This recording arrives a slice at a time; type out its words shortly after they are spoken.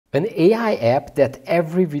an AI app that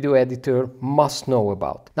every video editor must know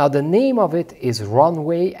about. Now, the name of it is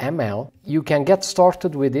RunwayML. You can get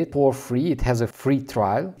started with it for free. It has a free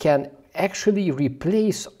trial. You can actually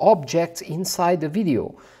replace objects inside the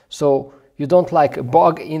video. So you don't like a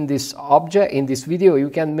bug in this object, in this video, you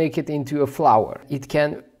can make it into a flower. It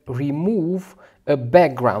can remove a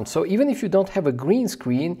background. So even if you don't have a green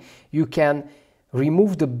screen, you can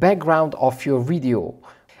remove the background of your video.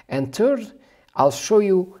 And third, I'll show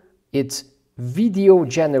you its video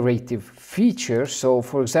generative feature. So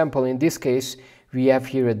for example, in this case, we have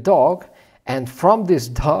here a dog, and from this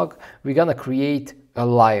dog, we're gonna create a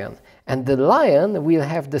lion. And the lion will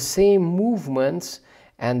have the same movements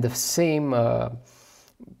and the same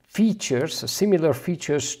features, similar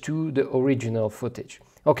features to the original footage.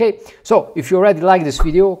 Okay, so if you already like this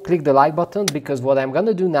video, click the like button, because what I'm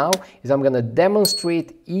gonna do now is I'm gonna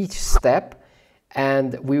demonstrate each step,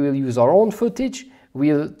 and we will use our own footage.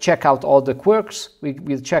 We'll check out all the quirks,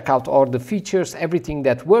 we'll check out all the features, everything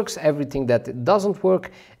that works, everything that doesn't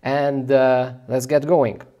work, and let's get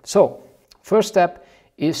going. So, first step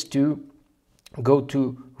is to go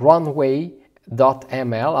to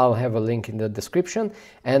runway.ml. I'll have a link in the description,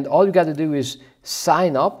 and all you got to do is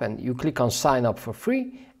sign up, and you click on sign up for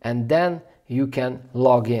free, and then you can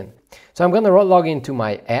log in. So I'm going to log into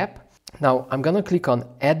my app. Now I'm going to click on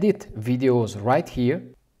edit videos right here.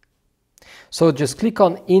 So just click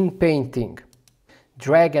on Inpainting,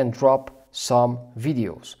 drag and drop some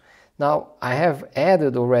videos. Now I have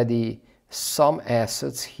added already some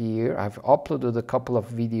assets here. I've uploaded a couple of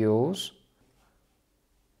videos.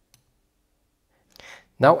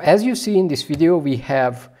 Now, as you see in this video, we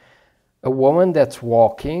have a woman that's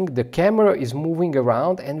walking, the camera is moving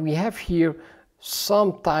around, and we have here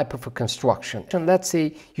some type of a construction. And let's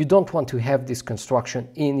say you don't want to have this construction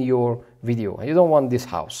in your video. You don't want this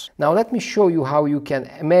house. Now let me show you how you can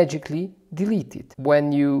magically delete it.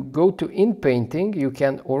 When you go to Inpainting, you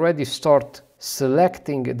can already start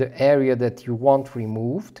selecting the area that you want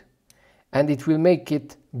removed, and it will make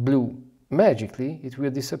it blue. Magically, it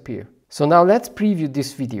will disappear. So now let's preview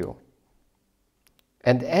this video.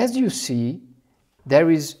 And as you see, there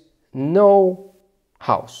is no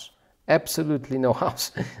house. Absolutely no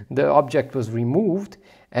house. The object was removed,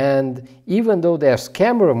 and even though there's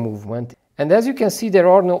camera movement, and as you can see, there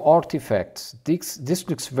are no artifacts. This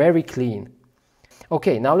looks very clean.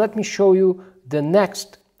 Okay, now let me show you the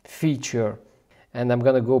next feature, and I'm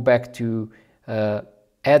gonna go back to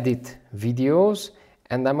edit videos,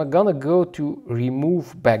 and I'm gonna go to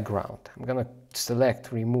remove background. I'm gonna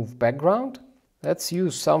select remove background. Let's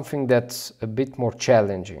use something that's a bit more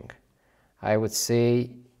challenging. I would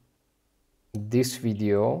say this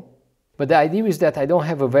video, but the idea is that I don't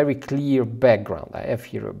have a very clear background. I have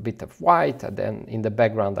here a bit of white, and then in the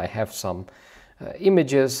background I have some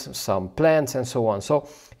images, some plants, and so on. So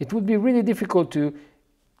it would be really difficult to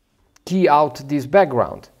key out this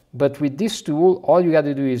background. But with this tool, all you got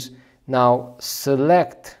to do is now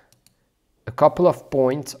select a couple of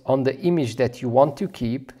points on the image that you want to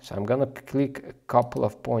keep. So I'm gonna click a couple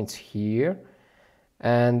of points here,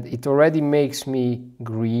 and it already makes me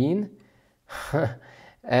green.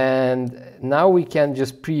 And now we can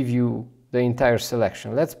just preview the entire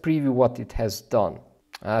selection. Let's preview what it has done.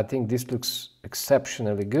 I think this looks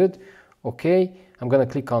exceptionally good. Okay, I'm gonna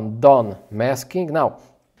click on done masking. Now,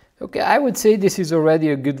 okay, I would say this is already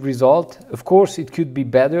a good result. Of course, it could be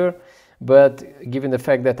better, but given the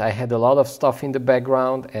fact that I had a lot of stuff in the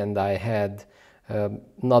background and I had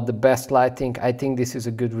not the best lighting, I think this is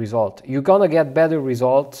a good result. You're gonna get better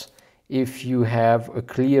results if you have a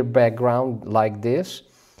clear background like this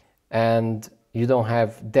and you don't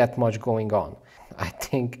have that much going on. I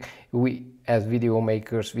think we, as video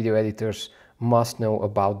makers, video editors, must know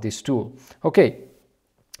about this tool. Okay,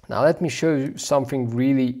 now let me show you something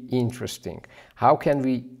really interesting. How can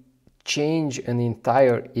we change an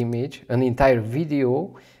entire image, an entire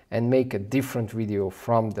video, and make a different video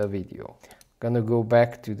from the video? I'm gonna go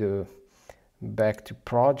back to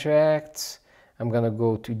projects. I'm gonna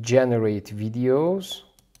go to generate videos,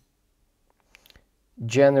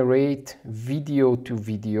 generate video to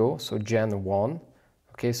video, so gen 1.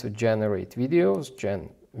 Okay, so generate videos, gen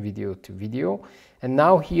video to video, and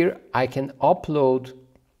now here I can upload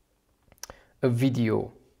a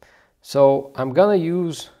video. So I'm gonna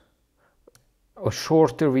use a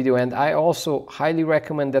shorter video, and I also highly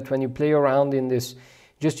recommend that when you play around in this,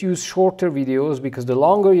 just use shorter videos, because the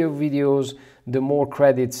longer your videos, the more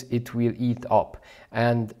credits it will eat up.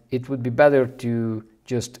 And it would be better to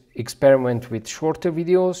just experiment with shorter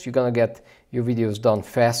videos. You're gonna get your videos done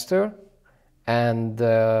faster, and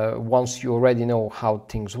once you already know how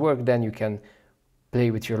things work, then you can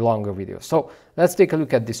play with your longer videos. So let's take a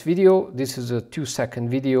look at this video. This is a 2-second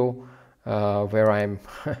video where I'm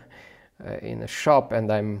in a shop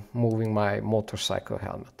and I'm moving my motorcycle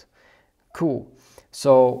helmet. Cool.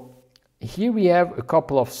 So here we have a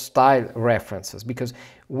couple of style references, because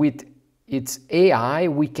with its AI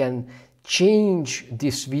we can change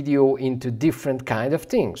this video into different kind of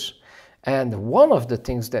things. And one of the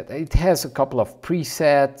things that it has a couple of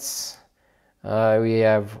presets. We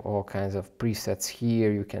have all kinds of presets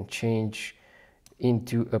here. You can change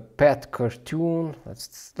into a pet cartoon.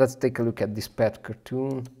 Let's take a look at this pet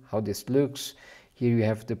cartoon, how this looks. Here you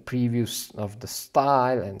have the previews of the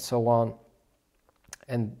style and so on.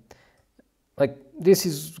 And like this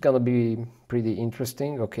is gonna be pretty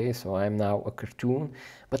interesting. Okay, so I'm now a cartoon,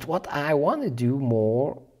 but what I want to do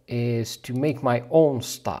more is to make my own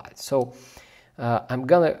style. So I'm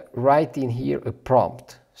gonna write in here a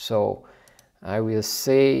prompt. So I will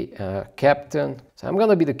say captain. So I'm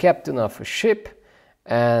gonna be the captain of a ship,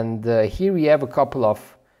 and here we have a couple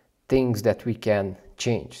of things that we can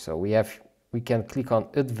change. So we can click on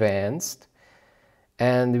advanced,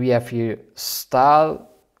 and we have here style,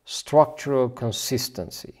 structural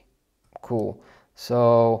consistency. Cool.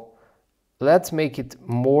 So let's make it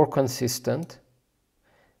more consistent.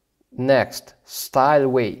 Next, style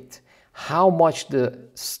weight. How much the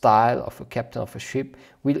style of a captain of a ship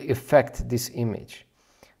will affect this image.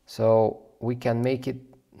 So we can make it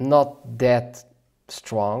not that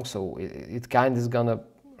strong, so it kind of is gonna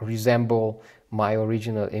resemble my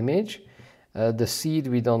original image. The seed,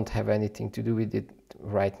 we don't have anything to do with it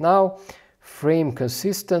right now. Frame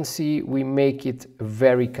consistency, we make it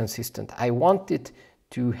very consistent. I want it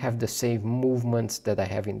to have the same movements that I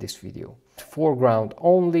have in this video. Foreground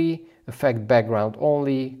only, effect background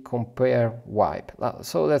only, compare wipe.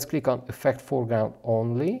 So let's click on effect foreground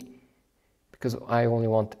only, because I only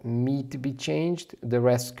want me to be changed. The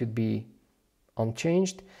rest could be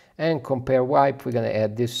unchanged. And compare wipe, we're going to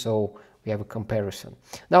add this so we have a comparison.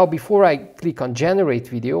 Now before I click on generate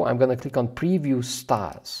video, I'm going to click on preview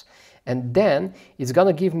styles. And then it's going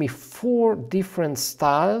to give me 4 different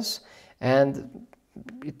styles, and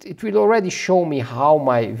it will already show me how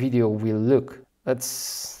my video will look.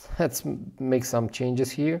 Let's make some changes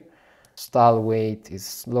here. Style weight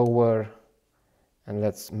is lower, and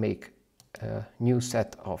let's make a new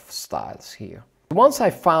set of styles here. Once I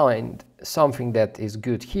find something that is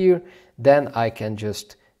good here, then I can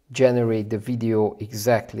just generate the video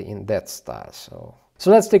exactly in that style. So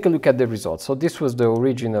let's take a look at the results. So this was the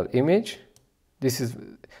original image. This is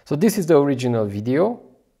the original video.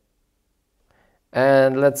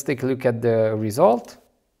 And let's take a look at the result.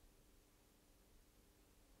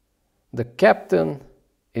 The captain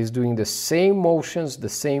is doing the same motions, the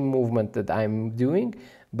same movement that I'm doing,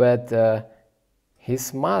 but he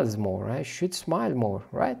smiles more. I should smile more,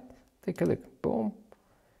 right? Take a look. Boom.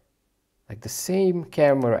 Like the same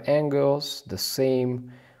camera angles, the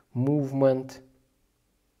same movement.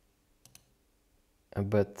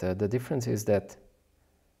 But the difference is that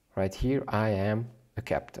right here I am a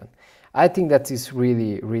captain. I think that is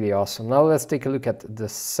really, really awesome. Now let's take a look at the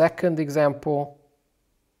second example.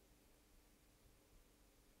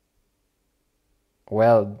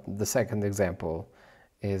 Well, the second example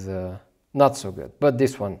is not so good, but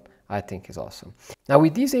this one I think is awesome. Now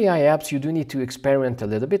with these AI apps, you do need to experiment a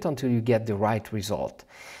little bit until you get the right result.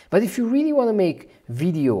 But if you really want to make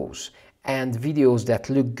videos and videos that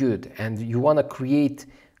look good, and you want to create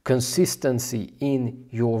consistency in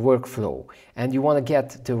your workflow, and you want to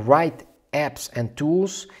get the right apps and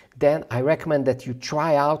tools, then I recommend that you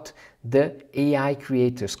try out the AI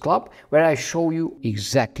Creators Club, where I show you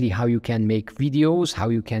exactly how you can make videos, how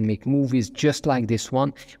you can make movies just like this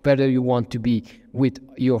one, whether you want to be with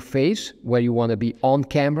your face, where you want to be on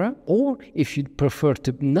camera, or if you prefer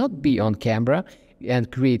to not be on camera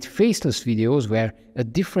and create faceless videos where a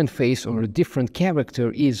different face or a different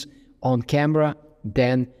character is on camera,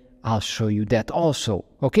 then I'll show you that also.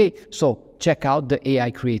 Okay, so check out the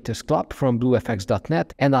AI Creators Club from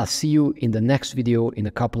BlueFx.net, and I'll see you in the next video in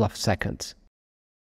a couple of seconds.